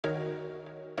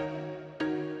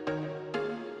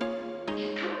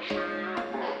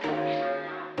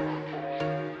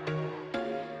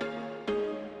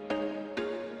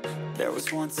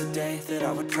was once a day that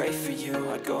I would pray for you.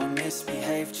 I'd go and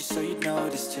misbehave just so you'd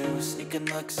notice too. Sneaking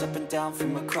looks up and down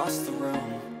from across the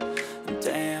room. And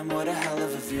damn, what a hell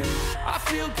of a view. I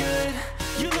feel good,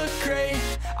 you look great,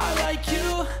 I like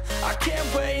you, I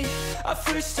can't wait. A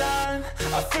first time,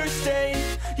 a first date,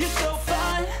 you're so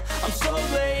fine, I'm so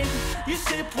late. You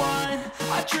sip wine,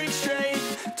 I drink straight,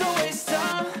 don't waste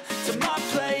time to my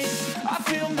place. I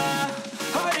feel my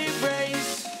heart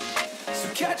erase, so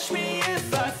catch me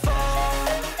if I fall.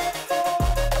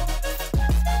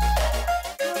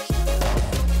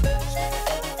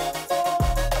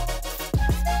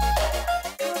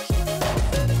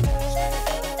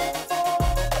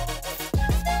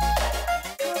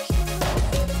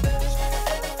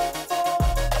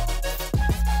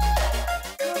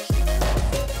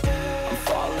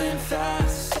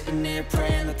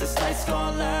 Praying that this night's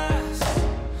gonna last.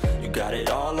 You got it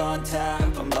all on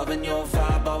tap, I'm loving your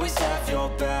vibe, always have your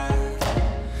back.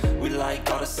 We like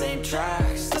all the same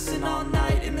tracks, listen all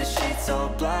night in the sheets all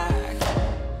black.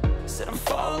 Said I'm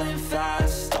falling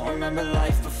fast, don't remember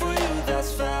life before you,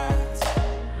 that's fact.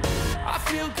 I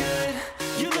feel good,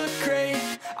 you look great,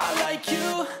 I like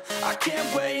you, I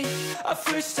can't wait. A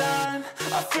first time,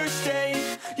 a first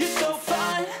date, you're so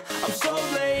fine, I'm so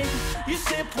late. You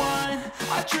sip wine,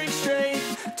 I drink straight,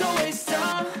 don't waste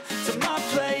time to my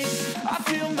place. I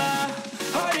feel my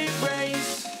heart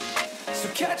erase, so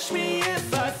catch me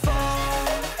if I fall.